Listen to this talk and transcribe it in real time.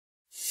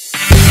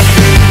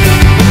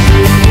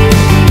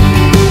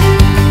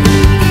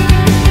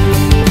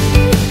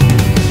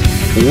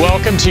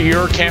Welcome to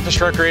your Campus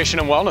Recreation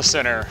and Wellness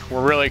Center.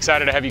 We're really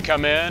excited to have you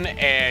come in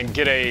and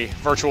get a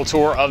virtual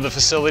tour of the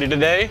facility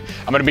today.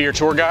 I'm going to be your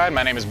tour guide.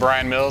 My name is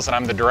Brian Mills and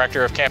I'm the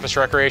Director of Campus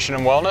Recreation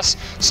and Wellness.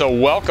 So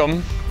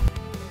welcome.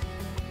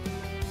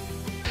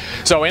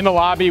 So in the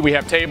lobby we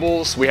have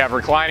tables, we have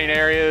reclining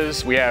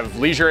areas, we have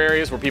leisure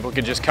areas where people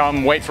can just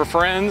come wait for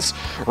friends,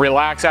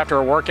 relax after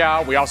a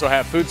workout. We also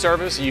have food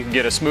service. You can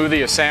get a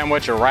smoothie, a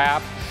sandwich, a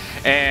wrap.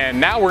 And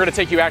now we're going to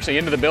take you actually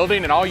into the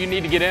building, and all you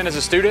need to get in as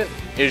a student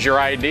is your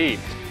ID.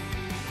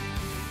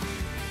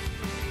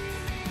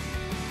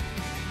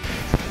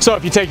 So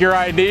if you take your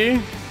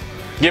ID,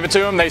 give it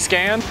to them, they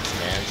scan,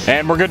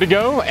 and we're good to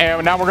go.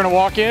 And now we're going to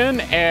walk in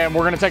and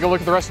we're going to take a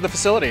look at the rest of the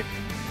facility.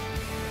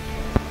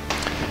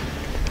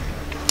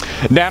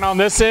 Down on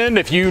this end,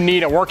 if you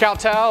need a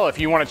workout towel, if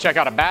you want to check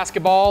out a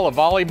basketball, a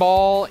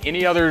volleyball,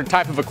 any other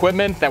type of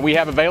equipment that we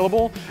have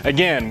available,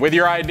 again, with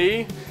your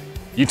ID,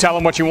 you tell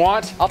them what you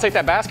want. I'll take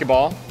that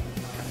basketball.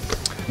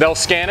 They'll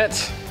scan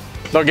it.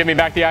 They'll give me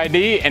back the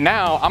ID, and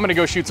now I'm gonna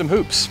go shoot some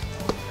hoops.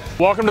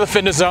 Welcome to the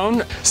fitness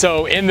zone.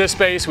 So in this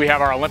space, we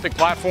have our Olympic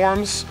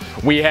platforms.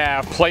 We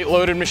have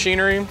plate-loaded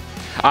machinery.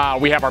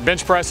 We have our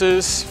bench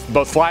presses,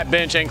 both flat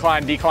bench,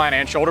 incline, decline,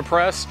 and shoulder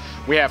press.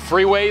 We have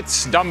free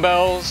weights,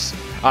 dumbbells.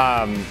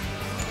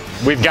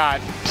 We've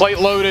got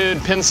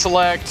plate-loaded, pin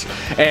select,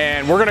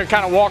 and we're gonna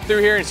kind of walk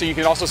through here, and so you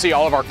can also see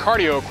all of our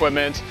cardio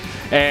equipment.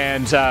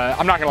 And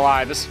I'm not gonna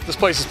lie, this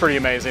place is pretty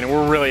amazing, and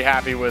we're really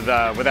happy with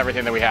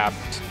everything that we have.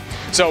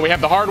 So we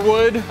have the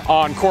hardwood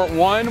on court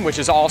 1, which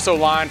is also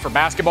lined for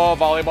basketball,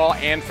 volleyball,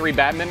 and 3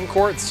 badminton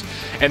courts.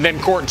 And then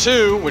court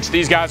 2, which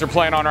these guys are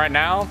playing on right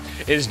now,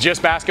 is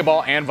just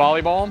basketball and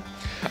volleyball.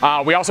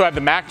 We also have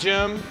the Mac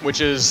Gym, which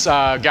is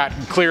got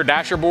clear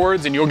dasher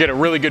boards, and you'll get a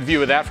really good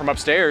view of that from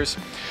upstairs.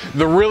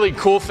 The really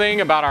cool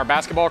thing about our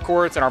basketball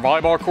courts and our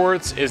volleyball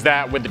courts is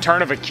that with the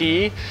turn of a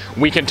key,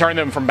 we can turn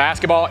them from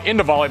basketball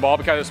into volleyball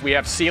because we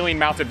have ceiling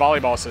mounted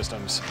volleyball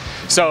systems.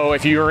 So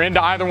if you're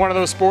into either one of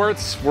those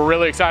sports, we're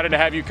really excited to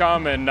have you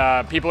come,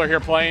 and people are here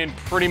playing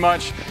pretty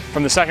much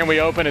from the second we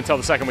open until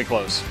the second we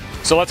close.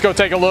 So let's go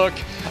take a look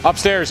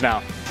upstairs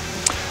now.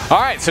 All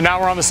right, so now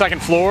we're on the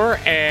second floor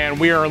and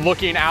we are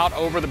looking out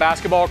over the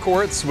basketball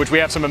courts, which we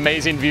have some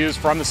amazing views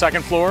from the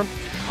second floor.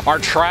 Our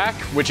track,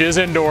 which is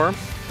indoor,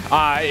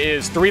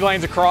 is 3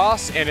 lanes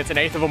across and it's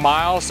 1/8 of a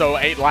mile, so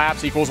 8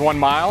 laps equals 1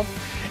 mile.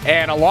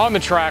 And along the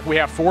track, we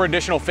have 4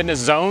 additional fitness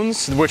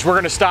zones, which we're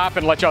gonna stop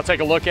and let y'all take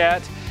a look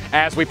at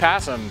as we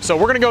pass them. So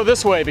we're gonna go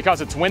this way because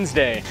it's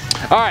Wednesday.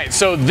 All right,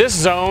 so this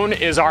zone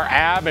is our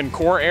ab and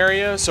core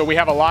area. So we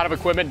have a lot of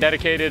equipment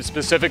dedicated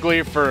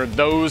specifically for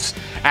those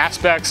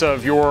aspects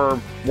of your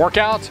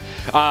workout.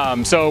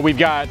 So we've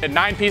got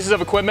 9 pieces of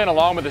equipment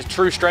along with a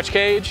true stretch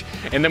cage.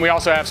 And then we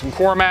also have some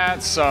core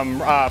mats,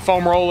 some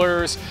foam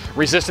rollers,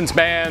 resistance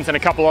bands, and a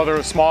couple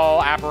other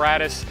small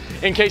apparatus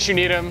in case you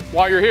need them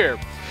while you're here.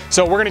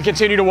 So we're gonna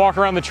continue to walk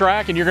around the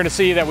track, and you're gonna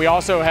see that we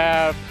also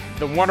have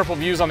the wonderful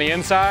views on the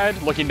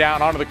inside, looking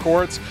down onto the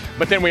courts,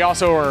 but then we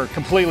also are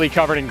completely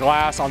covered in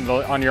glass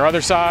on your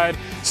other side.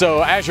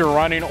 So as you're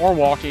running or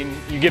walking,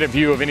 you get a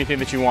view of anything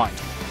that you want.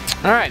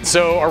 All right,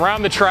 so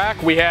around the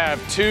track, we have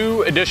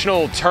 2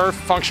 additional turf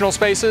functional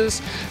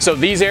spaces. So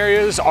these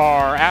areas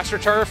are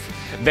AstroTurf.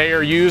 They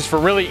are used for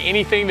really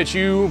anything that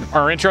you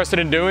are interested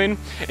in doing.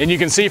 And you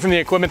can see from the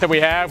equipment that we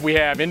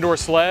have indoor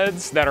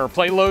sleds that are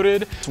plate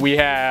loaded. We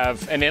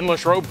have an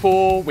endless rope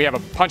pool. We have a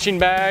punching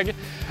bag.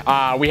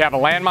 We have a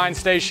landmine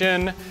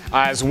station,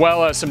 as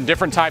well as some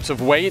different types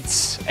of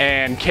weights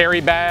and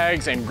carry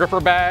bags and gripper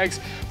bags.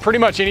 Pretty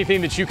much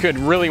anything that you could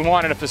really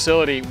want in a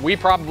facility, we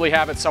probably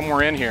have it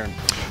somewhere in here.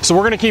 So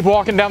we're gonna keep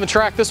walking down the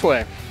track this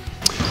way.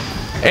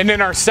 And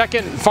in our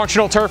second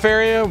functional turf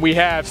area, we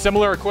have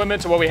similar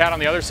equipment to what we had on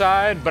the other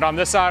side, but on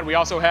this side we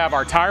also have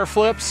our tire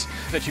flips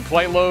that you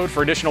plate load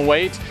for additional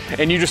weight,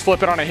 and you just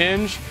flip it on a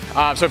hinge.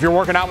 So if you're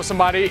working out with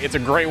somebody, it's a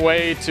great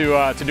way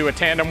to do a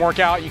tandem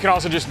workout. You can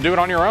also just do it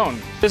on your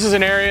own. This is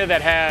an area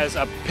that has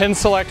a pin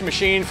select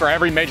machine for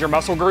every major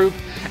muscle group,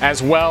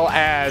 as well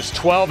as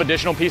 12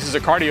 additional pieces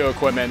of cardio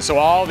equipment. So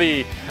all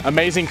the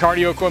amazing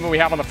cardio equipment we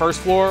have on the first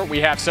floor, we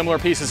have similar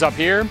pieces up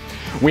here.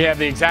 We have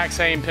the exact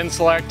same pin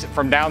select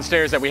from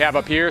downstairs that we have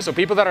up here. So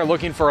people that are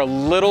looking for a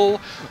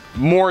little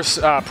more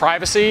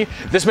privacy,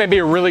 this may be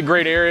a really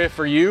great area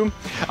for you.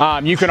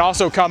 You can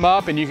also come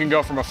up and you can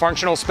go from a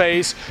functional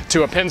space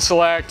to a pin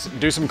select,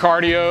 do some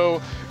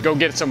cardio, go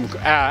get some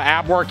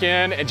ab work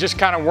in, and just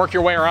kind of work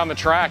your way around the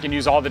track and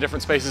use all the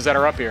different spaces that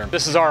are up here.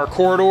 This is our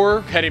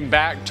corridor heading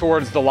back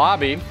towards the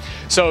lobby.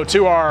 So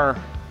to our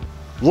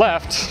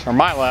left, or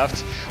my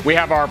left, we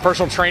have our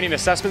personal training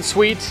assessment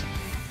suite.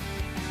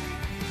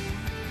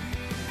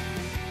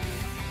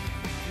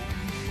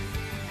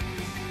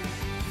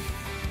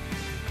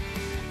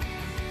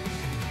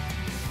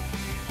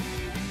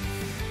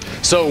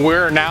 So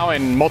we're now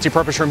in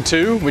multi-purpose room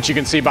 2, which you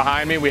can see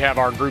behind me. We have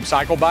our group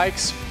cycle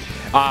bikes.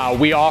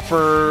 We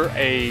offer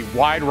a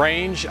wide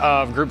range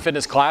of group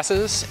fitness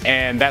classes,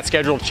 and that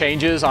schedule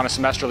changes on a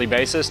semesterly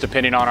basis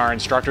depending on our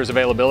instructors'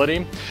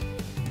 availability.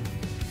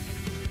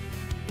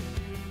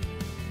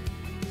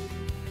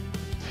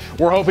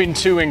 we're hoping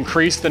to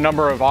increase the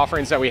number of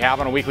offerings that we have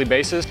on a weekly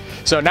basis.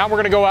 So now we're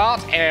going to go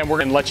out and we're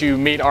going to let you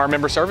meet our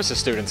member services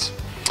students.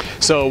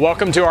 So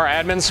welcome to our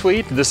admin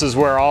suite. This is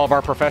where all of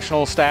our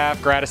professional staff,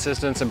 grad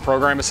assistants, and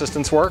program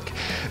assistants work.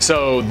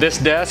 So this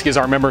desk is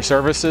our member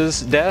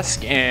services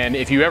desk, and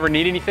if you ever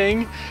need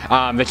anything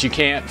that you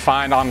can't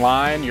find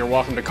online, you're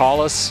welcome to call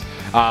us,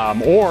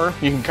 or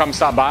you can come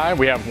stop by.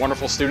 We have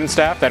wonderful student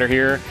staff that are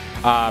here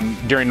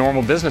during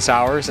normal business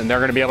hours, and they're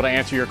going to be able to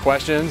answer your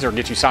questions or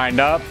get you signed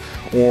up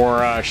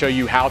or show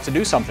you how to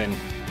do something.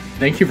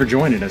 Thank you for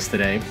joining us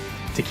today.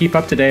 To keep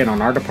up to date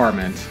on our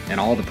department and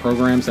all the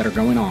programs that are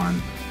going on,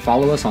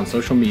 follow us on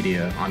social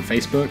media on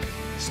Facebook,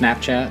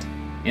 Snapchat,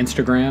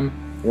 Instagram,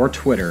 or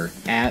Twitter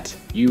at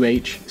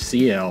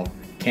UHCL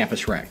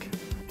Campus Rec.